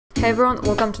Hey everyone,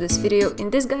 welcome to this video.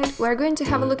 In this guide, we're going to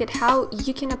have a look at how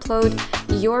you can upload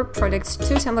your products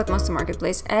to TemplateMonster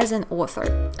Marketplace as an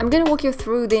author. I'm going to walk you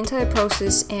through the entire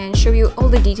process and show you all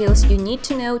the details you need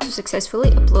to know to successfully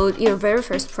upload your very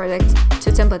first product to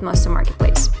TemplateMonster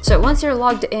Marketplace. So once you're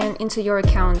logged in into your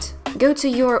account, go to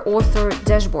your author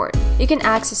dashboard. You can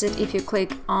access it if you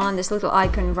click on this little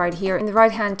icon right here in the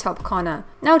right hand top corner.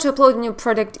 Now to upload a new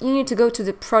product, you need to go to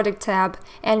the product tab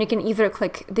and you can either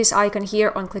click this icon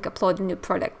here or click upload a new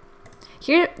product.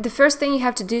 Here, the first thing you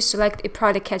have to do is select a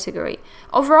product category.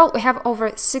 Overall, we have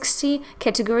over 60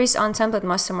 categories on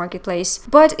TemplateMonster Marketplace,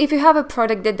 but if you have a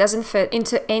product that doesn't fit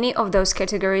into any of those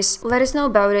categories, let us know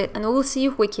about it and we'll see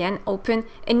if we can open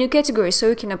a new category so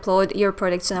you can upload your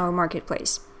products in our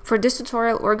marketplace. For this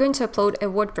tutorial, we're going to upload a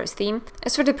WordPress theme.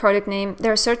 As for the product name,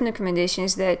 there are certain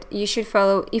recommendations that you should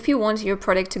follow if you want your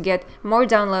product to get more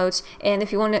downloads and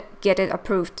if you want to get it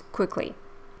approved quickly.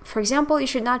 For example, you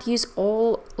should not use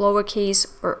all lowercase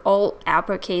or all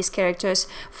uppercase characters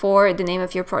for the name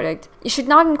of your product. You should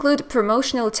not include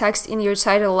promotional text in your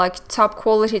title like top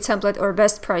quality template or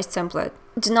best price template.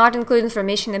 Do not include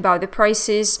information about the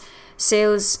prices,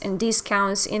 sales and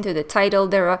discounts into the title.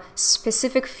 There are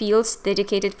specific fields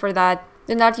dedicated for that.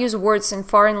 Do not use words in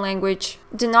foreign language.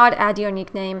 Do not add your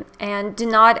nickname and do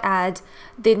not add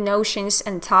the notions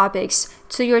and topics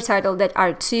to your title that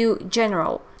are too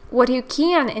general. What you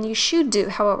can and you should do,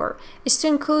 however, is to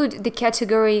include the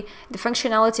category, the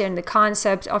functionality and the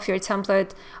concept of your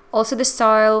template, also the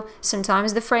style,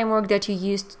 sometimes the framework that you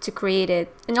used to create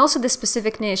it, and also the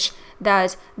specific niche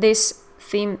that this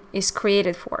theme is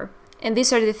created for. And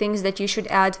these are the things that you should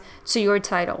add to your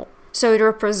title, so it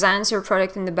represents your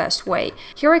product in the best way.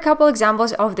 Here are a couple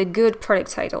examples of the good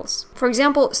product titles. For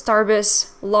example,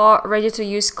 Starbus Law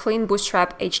Ready-to-Use Clean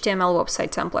Bootstrap HTML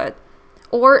Website Template,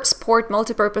 or Sport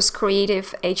Multipurpose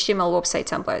Creative HTML Website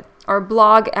Template, or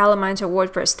Blog Elementor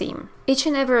WordPress Theme. Each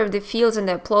and every of the fields in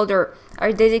the uploader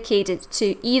are dedicated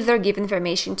to either give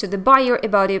information to the buyer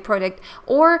about your product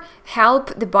or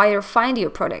help the buyer find your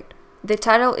product. The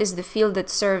title is the field that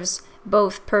serves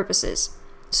both purposes,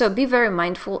 so be very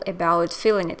mindful about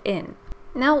filling it in.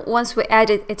 Now, once we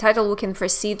added a title, we can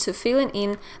proceed to filling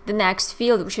in the next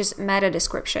field, which is meta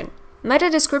description.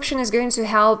 Meta description is going to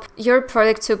help your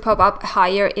product to pop up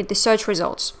higher in the search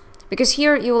results, because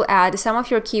here you will add some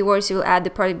of your keywords, you will add the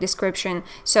product description,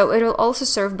 so it will also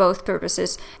serve both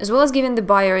purposes, as well as giving the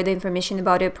buyer the information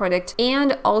about your product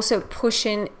and also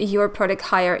pushing your product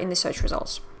higher in the search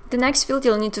results. The next field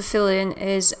you'll need to fill in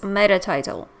is meta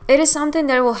title. It is something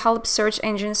that will help search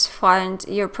engines find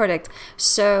your product,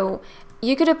 so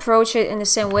you could approach it in the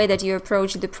same way that you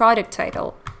approach the product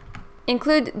title.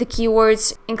 Include the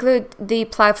keywords, include the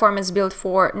platform it's built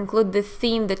for, include the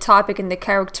theme, the topic, and the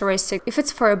characteristic. If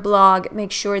it's for a blog,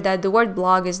 make sure that the word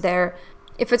blog is there.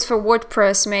 If it's for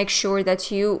WordPress, make sure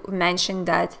that you mention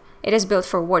that it is built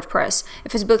for WordPress.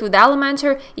 If it's built with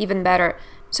Elementor, even better.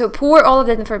 So pour all of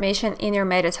that information in your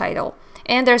meta title.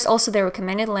 And there's also the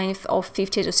recommended length of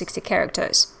 50 to 60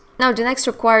 characters. Now, the next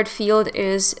required field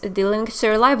is the link to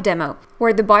your live demo,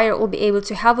 where the buyer will be able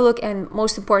to have a look and,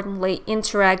 most importantly,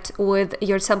 interact with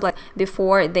your template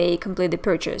before they complete the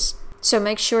purchase. So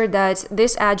make sure that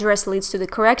this address leads to the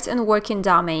correct and working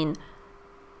domain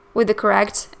with the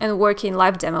correct and working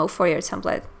live demo for your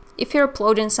template. If you're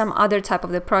uploading some other type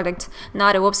of the product,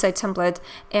 not a website template,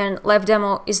 and live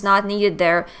demo is not needed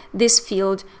there, this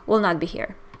field will not be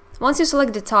here. Once you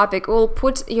select the topic, we'll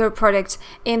put your product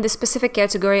in the specific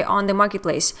category on the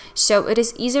marketplace, so it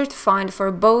is easier to find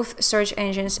for both search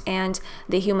engines and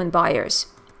the human buyers.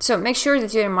 So make sure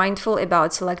that you're mindful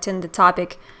about selecting the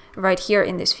topic right here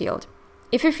in this field.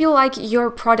 If you feel like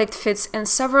your product fits in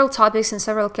several topics in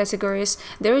several categories,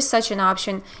 there is such an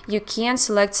option. You can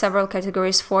select several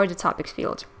categories for the topic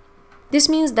field. This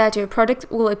means that your product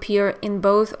will appear in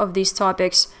both of these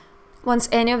topics once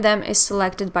any of them is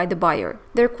selected by the buyer.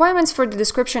 The requirements for the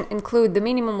description include the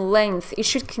minimum length. It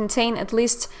should contain at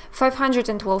least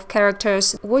 512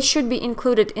 characters. What should be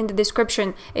included in the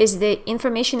description is the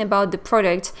information about the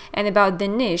product and about the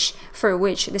niche for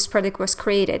which this product was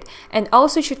created, and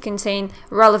also should contain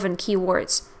relevant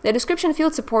keywords. The description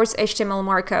field supports HTML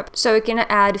markup, so you can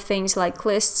add things like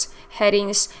lists,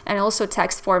 headings, and also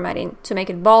text formatting to make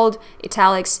it bold,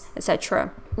 italics,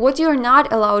 etc. What you're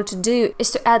not allowed to do is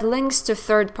to add links to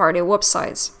third-party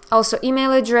websites. Also,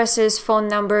 email addresses, phone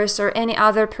numbers, or any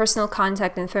other personal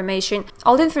contact information.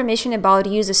 All the information about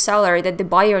you as a seller that the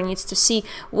buyer needs to see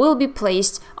will be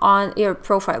placed on your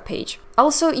profile page.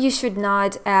 Also, you should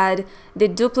not add the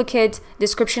duplicate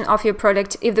description of your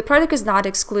product if the product is not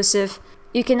exclusive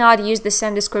You cannot use the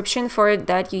same description for it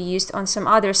that you used on some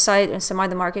other site or some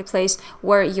other marketplace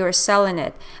where you're selling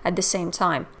it at the same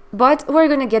time. But we're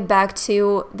going to get back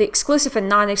to the exclusive and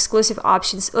non-exclusive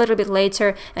options a little bit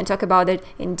later and talk about it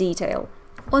in detail.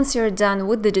 Once you're done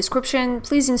with the description,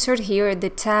 please insert here the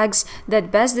tags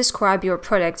that best describe your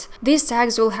product. These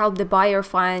tags will help the buyer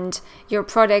find your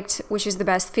product, which is the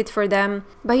best fit for them,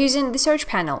 by using the search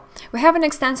panel. We have an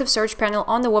extensive search panel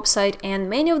on the website, and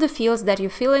many of the fields that you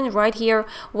fill in right here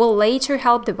will later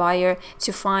help the buyer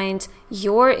to find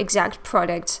your exact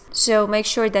product. So make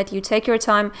sure that you take your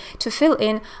time to fill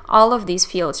in all of these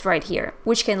fields right here,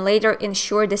 which can later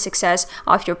ensure the success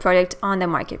of your product on the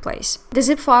marketplace. The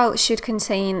zip file should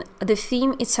contain the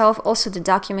theme itself, also the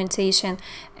documentation,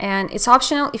 and it's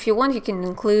optional. If you want, you can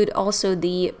include also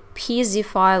the PSD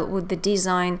file with the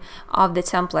design of the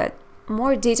template.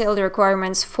 More detailed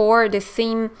requirements for the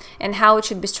theme and how it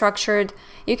should be structured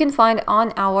you can find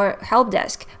on our help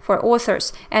desk for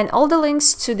authors, and all the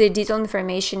links to the detailed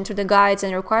information, to the guides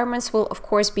and requirements will of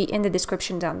course be in the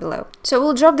description down below. So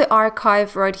we'll drop the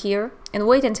archive right here and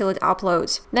wait until it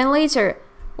uploads. Then later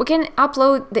we can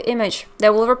upload the image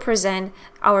that will represent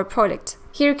our product.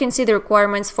 Here you can see the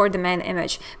requirements for the main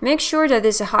image. Make sure that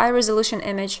it's a high resolution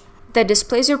image that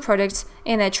displays your product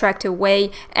in an attractive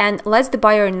way and lets the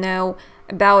buyer know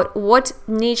about what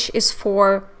niche is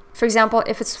for. For example,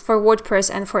 if it's for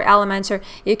WordPress and for Elementor,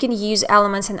 you can use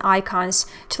elements and icons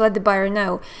to let the buyer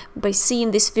know by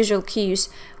seeing these visual cues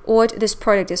what this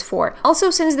product is for. Also,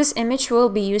 since this image will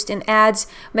be used in ads,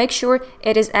 make sure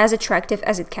it is as attractive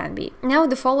as it can be. Now,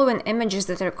 the following images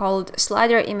that are called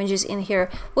slider images in here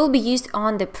will be used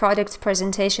on the product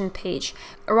presentation page,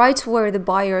 right where the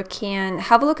buyer can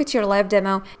have a look at your live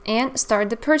demo and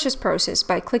start the purchase process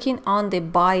by clicking on the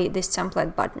Buy this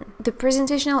template button. The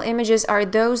presentational images are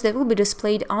those that will be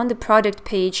displayed on the product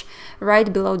page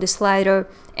right below the slider,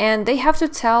 and they have to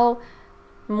tell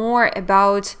more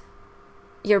about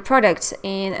your product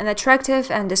in an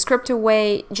attractive and descriptive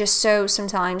way, just so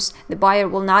sometimes the buyer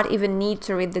will not even need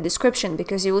to read the description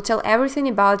because you will tell everything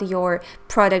about your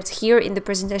product here in the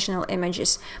presentational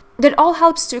images. That all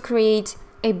helps to create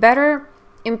a better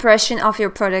impression of your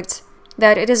product,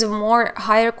 that it is of more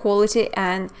higher quality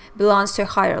and belongs to a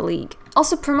higher league.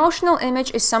 Also, promotional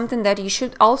image is something that you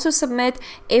should also submit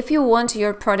if you want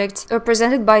your product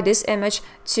represented by this image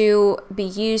to be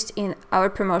used in our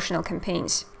promotional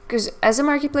campaigns. Because as a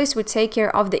marketplace, we take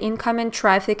care of the incoming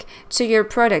traffic to your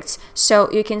products, so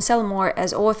you can sell more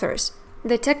as authors.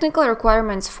 The technical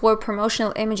requirements for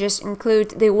promotional images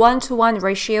include the 1:1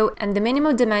 ratio and the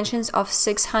minimum dimensions of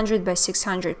 600 by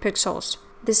 600 pixels.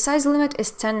 The size limit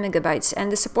is 10 megabytes,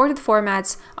 and the supported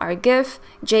formats are GIF,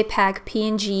 JPEG,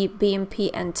 PNG,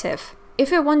 BMP, and TIFF.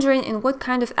 If you're wondering in what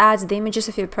kind of ads the images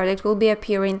of your product will be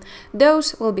appearing,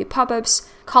 those will be pop-ups,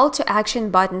 call to action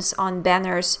buttons on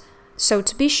banners. So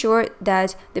to be sure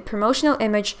that the promotional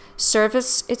image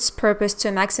serves its purpose to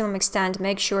a maximum extent,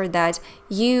 make sure that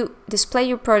you display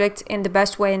your product in the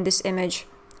best way in this image.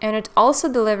 And it also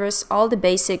delivers all the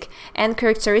basic and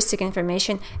characteristic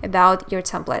information about your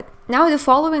template. Now, the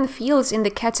following fields in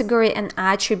the category and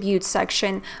attribute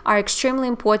section are extremely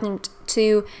important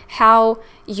to how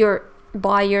your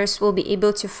buyers will be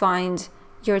able to find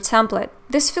your template.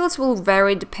 These fields will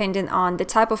vary depending on the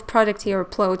type of product you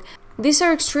upload. These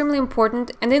are extremely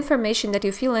important, and the information that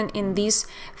you fill in these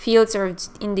fields or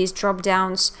in these drop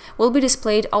downs will be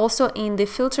displayed also in the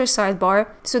filter sidebar,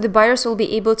 so the buyers will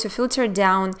be able to filter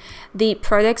down the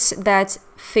products that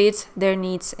fit their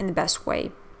needs in the best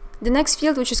way. The next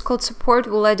field, which is called support,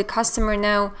 will let the customer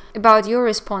know about your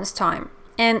response time.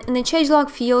 And in the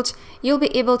changelog field, you'll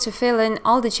be able to fill in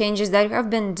all the changes that have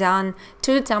been done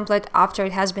to the template after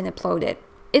it has been uploaded.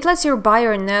 It lets your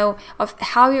buyer know of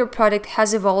how your product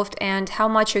has evolved and how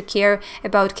much you care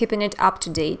about keeping it up to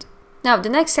date. Now, the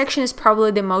next section is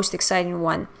probably the most exciting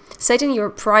one, setting your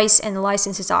price and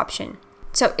licenses option.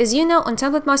 So, as you know, on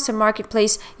TemplateMonster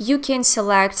Marketplace, you can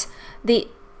select the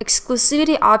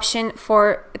exclusivity option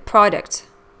for a product,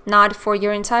 not for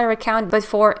your entire account, but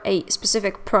for a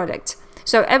specific product.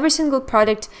 So every single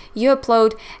product you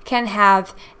upload can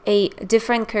have a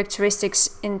different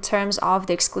characteristics in terms of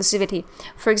the exclusivity.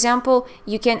 For example,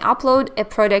 you can upload a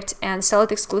product and sell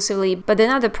it exclusively, but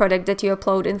another product that you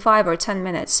upload in 5 or 10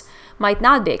 minutes might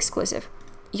not be exclusive.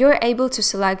 You're able to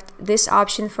select this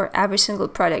option for every single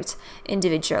product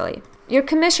individually. Your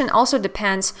commission also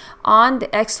depends on the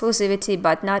exclusivity,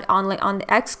 but not only on the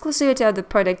exclusivity of the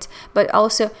product, but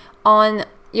also on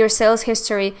your sales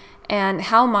history and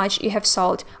how much you have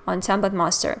sold on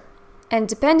TemplateMonster. And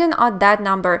depending on that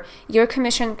number, your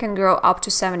commission can grow up to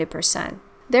 70%.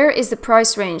 There is the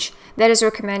price range that is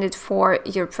recommended for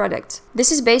your product.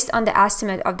 This is based on the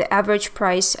estimate of the average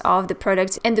price of the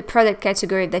product and the product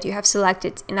category that you have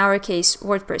selected, in our case,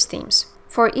 WordPress themes.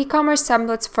 For e-commerce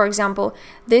templates, for example,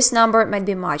 this number might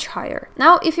be much higher.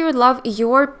 Now, if you would love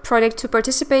your product to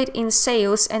participate in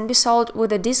sales and be sold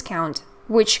with a discount,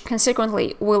 which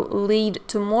consequently will lead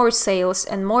to more sales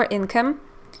and more income,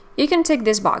 you can tick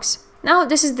this box. Now,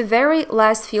 this is the very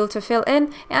last field to fill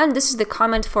in, and this is the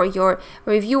comment for your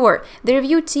reviewer. The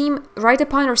review team, right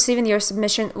upon receiving your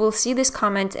submission, will see this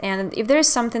comment, and if there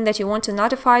is something that you want to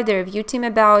notify the review team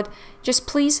about, just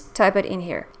please type it in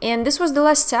here. And this was the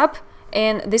last step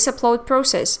in this upload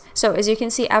process. So as you can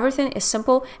see, everything is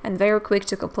simple and very quick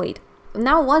to complete.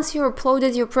 Now, once you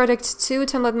uploaded your product to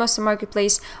TemplateMonster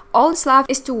Marketplace, all that's left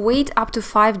is to wait up to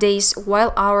 5 days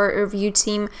while our review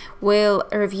team will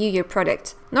review your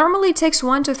product. Normally, it takes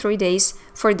 1 to 3 days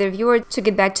for the reviewer to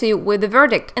get back to you with the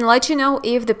verdict and let you know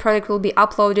if the product will be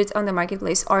uploaded on the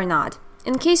marketplace or not.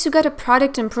 In case you got a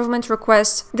product improvement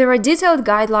request, there are detailed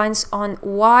guidelines on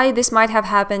why this might have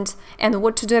happened and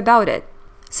what to do about it.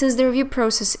 Since the review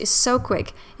process is so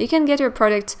quick, you can get your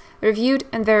product reviewed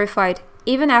and verified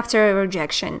even after a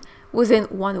rejection within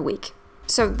 1 week.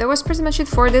 So that was pretty much it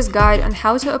for this guide on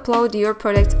how to upload your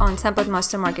product on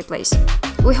TemplateMonster Marketplace.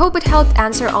 We hope it helped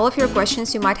answer all of your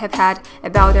questions you might have had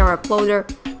about our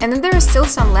uploader, and if there is still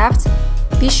some left,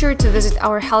 be sure to visit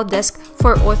our help desk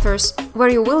for authors, where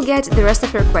you will get the rest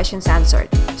of your questions answered.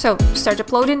 So start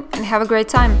uploading and have a great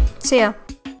time. See ya!